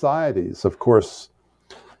societies. Of course,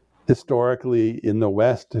 historically in the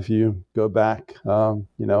West, if you go back, a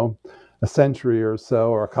century or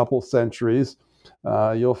so, or a couple centuries,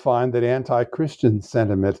 you'll find that anti-Christian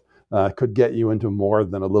sentiment could get you into more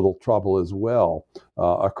than a little trouble as well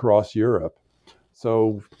across Europe.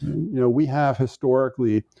 So, we have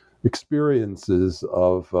historically experiences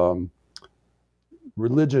of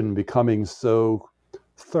religion becoming so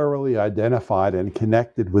thoroughly identified and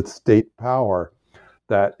connected with state power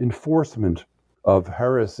that enforcement of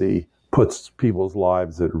heresy puts people's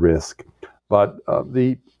lives at risk. But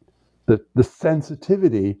the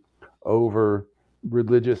sensitivity over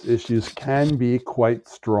religious issues can be quite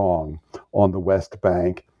strong on the West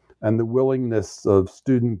Bank, and the willingness of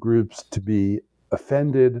student groups to be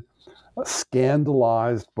offended,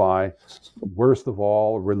 scandalized by, worst of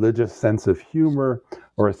all, a religious sense of humor,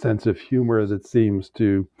 or a sense of humor that seems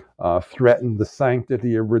to threaten the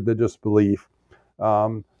sanctity of religious belief.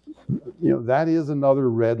 That is another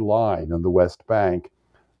red line on the West Bank.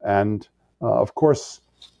 And of course,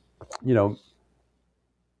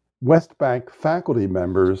 West Bank faculty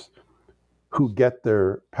members who get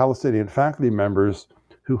their Palestinian faculty members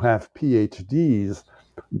who have PhDs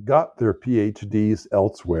got their PhDs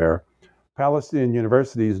elsewhere. Palestinian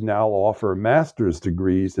universities now offer master's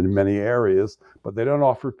degrees in many areas, but they don't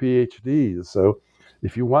offer PhDs. So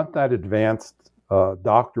if you want that advanced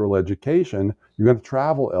doctoral education, you're going to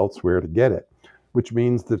travel elsewhere to get it, which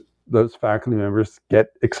means that those faculty members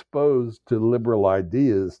get exposed to liberal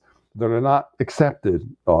ideas that are not accepted,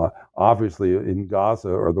 obviously, in Gaza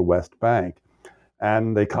or the West Bank.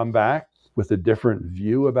 And they come back with a different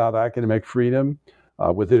view about academic freedom,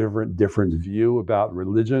 with a different view about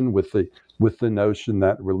religion, with the notion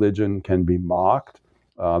that religion can be mocked,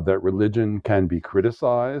 that religion can be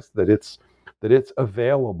criticized, that it's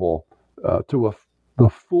available to the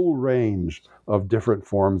full range of different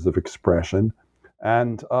forms of expression,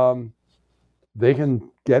 and they can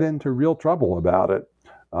get into real trouble about it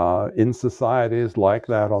in societies like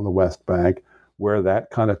that on the West Bank, where that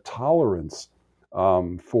kind of tolerance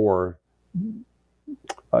for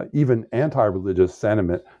even anti-religious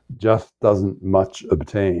sentiment just doesn't much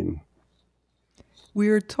obtain.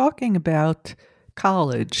 We're talking about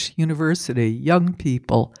college, university, young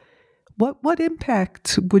people. What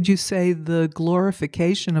impact would you say the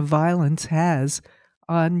glorification of violence has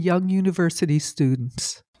on young university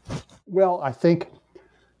students? Well, I think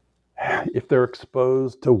if they're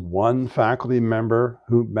exposed to one faculty member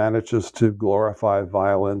who manages to glorify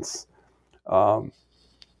violence,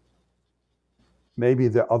 maybe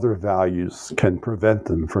the other values can prevent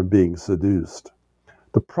them from being seduced.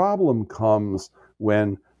 The problem comes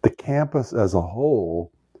when the campus as a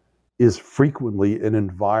whole is frequently an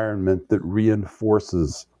environment that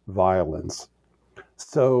reinforces violence.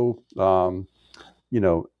 So, An-Najah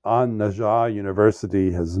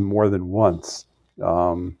University has more than once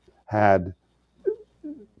had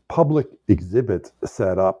public exhibits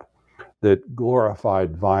set up that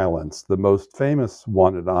glorified violence. The most famous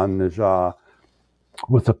one at An-Najah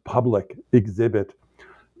was a public exhibit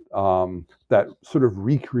that sort of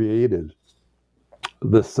recreated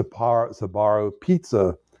the Sbarro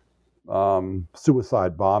pizza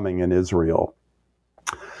suicide bombing in Israel.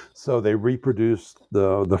 So they reproduced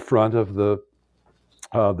the front of the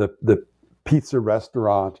pizza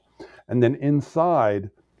restaurant, and then inside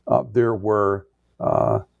there were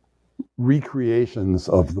recreations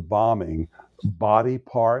of the bombing, body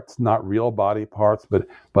parts, not real body parts,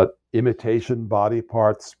 but imitation body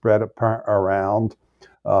parts spread around,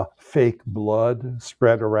 fake blood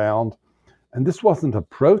spread around. And this wasn't a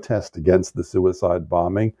protest against the suicide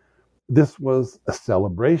bombing. This was a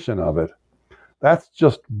celebration of it. That's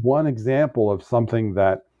just one example of something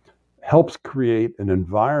that helps create an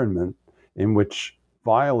environment in which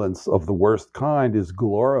violence of the worst kind is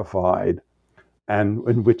glorified, and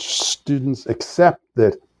in which students accept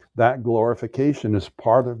that that glorification is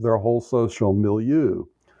part of their whole social milieu.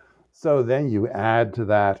 So then you add to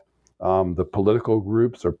that the political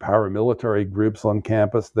groups or paramilitary groups on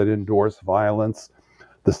campus that endorse violence,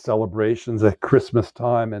 the celebrations at Christmas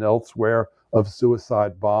time and elsewhere of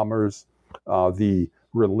suicide bombers, the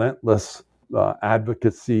relentless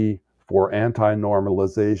advocacy for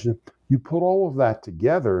anti-normalization. You put all of that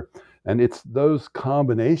together, and it's those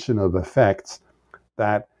combination of effects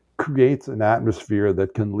that creates an atmosphere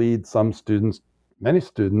that can lead some students, many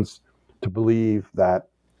students, to believe that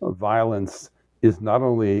violence is not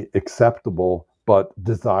only acceptable, but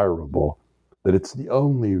desirable, that it's the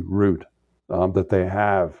only route that they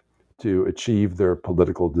have to achieve their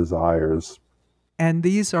political desires. And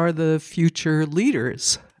these are the future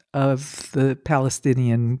leaders of the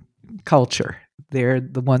Palestinian culture. They're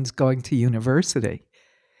the ones going to university.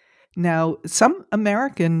 Now, some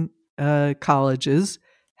American colleges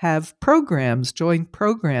have programs, joint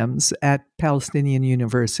programs at Palestinian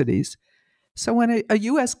universities. So when a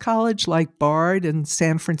U.S. college like Bard and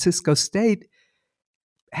San Francisco State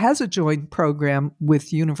has a joint program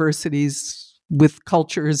with universities with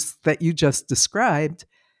cultures that you just described,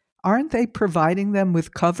 aren't they providing them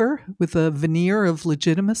with cover, with a veneer of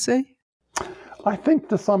legitimacy? I think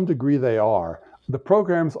to some degree they are. The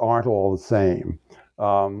programs aren't all the same.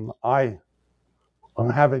 I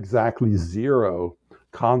have exactly zero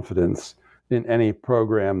confidence in any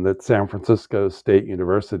program that San Francisco State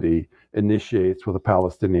University initiates with a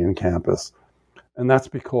Palestinian campus. And that's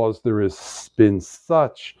because there has been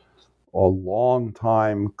such a long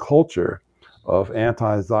time culture of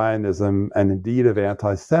anti-Zionism and indeed of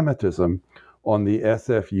anti-Semitism on the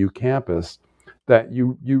SFU campus that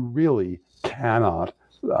you really cannot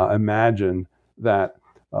imagine that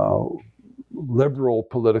liberal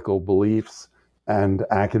political beliefs and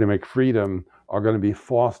academic freedom are going to be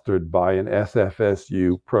fostered by an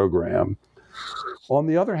SFSU program. On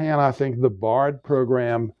the other hand, I think the BARD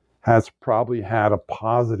program has probably had a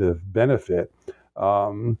positive benefit.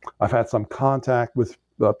 I've had some contact with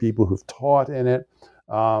people who've taught in it.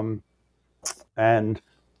 One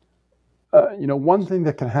thing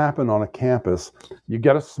that can happen on a campus, you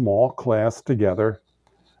get a small class together,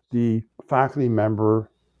 the faculty member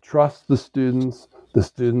trusts the students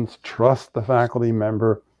trust the faculty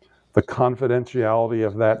member, the confidentiality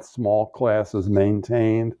of that small class is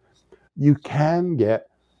maintained. You can get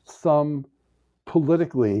some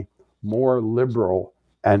politically more liberal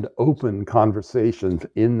and open conversations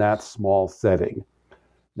in that small setting.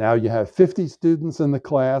 Now you have 50 students in the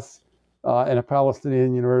class in a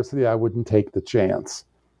Palestinian university, I wouldn't take the chance.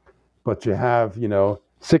 But you have,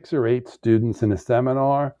 6 or 8 students in a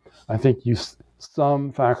seminar, I think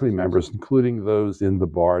some faculty members, including those in the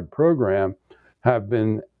BARD program, have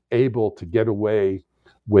been able to get away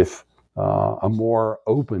with a more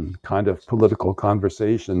open kind of political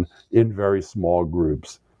conversation in very small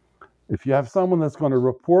groups. If you have someone that's going to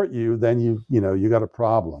report you, then you got a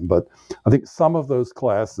problem. But I think some of those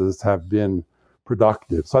classes have been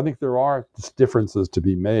productive. So I think there are differences to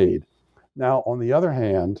be made. Now, on the other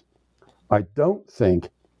hand, I don't think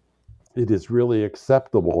it is really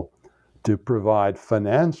acceptable to provide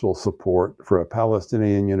financial support for a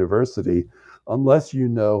Palestinian university unless you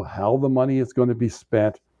know how the money is going to be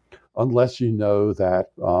spent, unless you know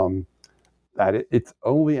that it's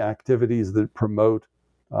only activities that promote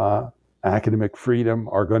academic freedom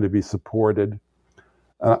are going to be supported.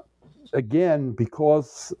 Again,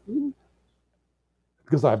 because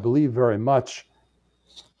I believe very much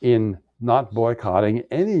in not boycotting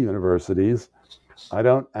any universities, I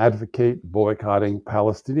don't advocate boycotting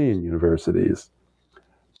Palestinian universities.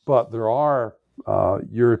 But there are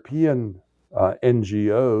European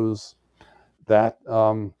NGOs that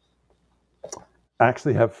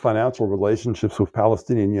actually have financial relationships with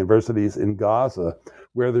Palestinian universities in Gaza,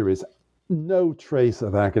 where there is no trace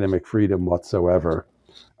of academic freedom whatsoever.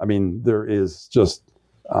 I mean, there is just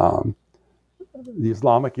the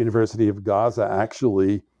Islamic University of Gaza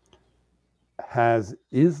actually has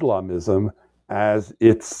Islamism as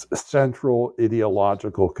its central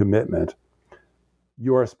ideological commitment.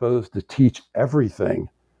 You are supposed to teach everything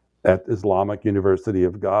at Islamic University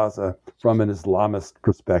of Gaza from an Islamist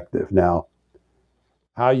perspective. Now,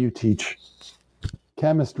 how you teach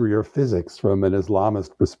chemistry or physics from an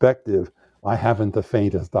Islamist perspective, I haven't the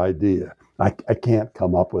faintest idea. I can't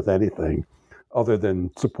come up with anything other than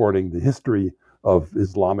supporting the history of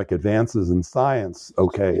Islamic advances in science.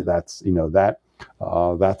 Okay, that's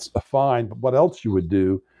fine. But what else you would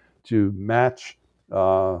do to match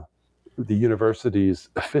the university's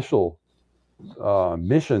official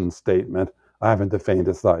mission statement, I haven't the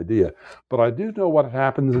faintest idea. But I do know what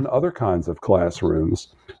happens in other kinds of classrooms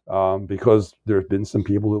because there have been some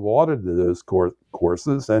people who've audited those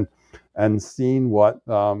courses and seen what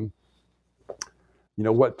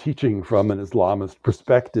what teaching from an Islamist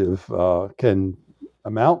perspective can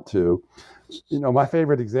amount to. My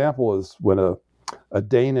favorite example is when a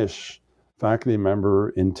Danish faculty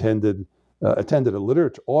member audited a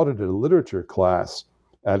literature class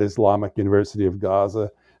at Islamic University of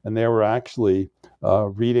Gaza, and they were actually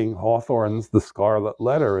reading Hawthorne's The Scarlet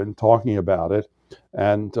Letter and talking about it.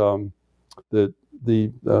 And the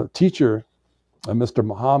teacher, Mr.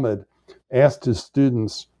 Muhammad, asked his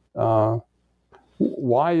students,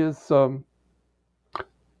 why is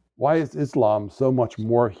Islam so much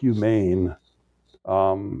more humane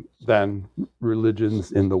than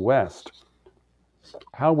religions in the West?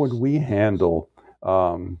 How would we handle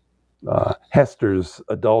Hester's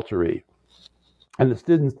adultery? And the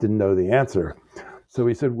students didn't know the answer. So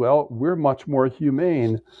he said, well, we're much more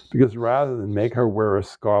humane because rather than make her wear a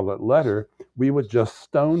scarlet letter, we would just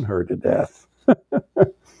stone her to death.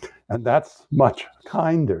 And that's much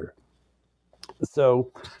kinder.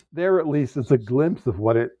 So there at least is a glimpse of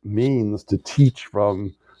what it means to teach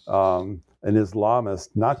from an Islamist,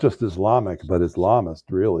 not just Islamic, but Islamist,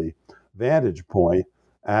 really, vantage point.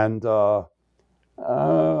 And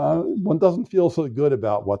one doesn't feel so good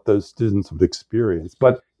about what those students would experience.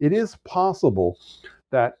 But it is possible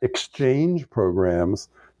that exchange programs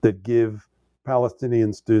that give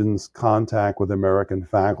Palestinian students contact with American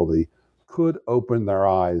faculty could open their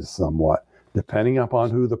eyes somewhat, depending upon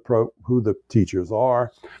who the teachers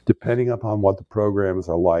are, depending upon what the programs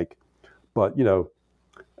are like. But,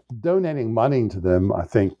 donating money to them, I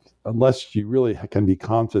think, unless you really can be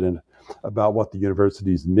confident about what the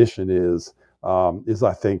university's mission is,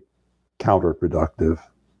 I think, counterproductive.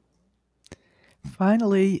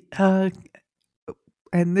 Finally, and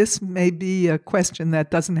this may be a question that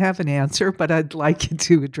doesn't have an answer, but I'd like you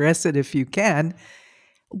to address it if you can.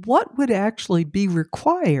 What would actually be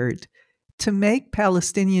required to make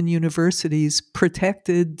Palestinian universities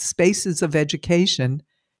protected spaces of education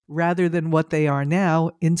rather than what they are now,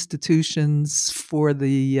 institutions for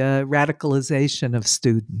the radicalization of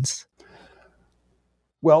students?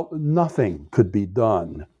 Well, nothing could be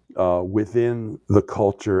done within the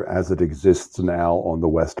culture as it exists now on the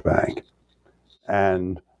West Bank.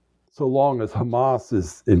 And so long as Hamas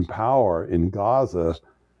is in power in Gaza,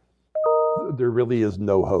 there really is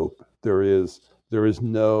no hope. There is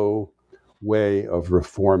no way of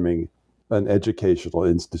reforming an educational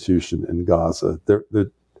institution in Gaza.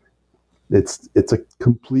 It's a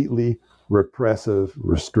completely repressive,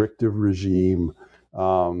 restrictive regime.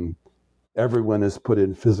 everyone is put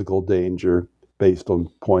in physical danger based on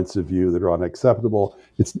points of view that are unacceptable.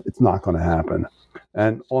 It's not going to happen.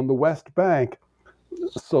 And on the West Bank,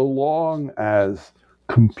 so long as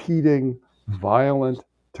competing violent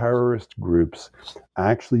terrorist groups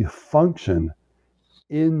actually function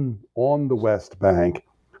on the West Bank,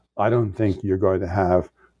 I don't think you're going to have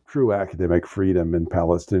true academic freedom in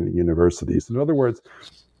Palestinian universities. In other words,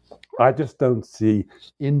 I just don't see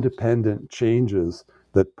independent changes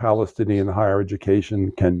that Palestinian higher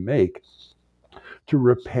education can make to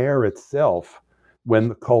repair itself when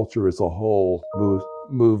the culture as a whole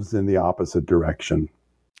moves in the opposite direction.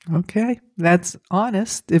 Okay, that's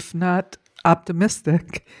honest, if not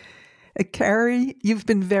optimistic. Carrie, you've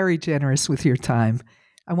been very generous with your time.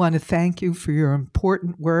 I want to thank you for your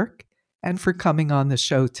important work and for coming on the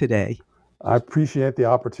show today. I appreciate the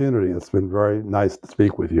opportunity. It's been very nice to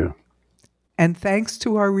speak with you. And thanks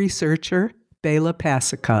to our researcher, Bela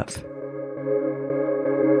Pasikov.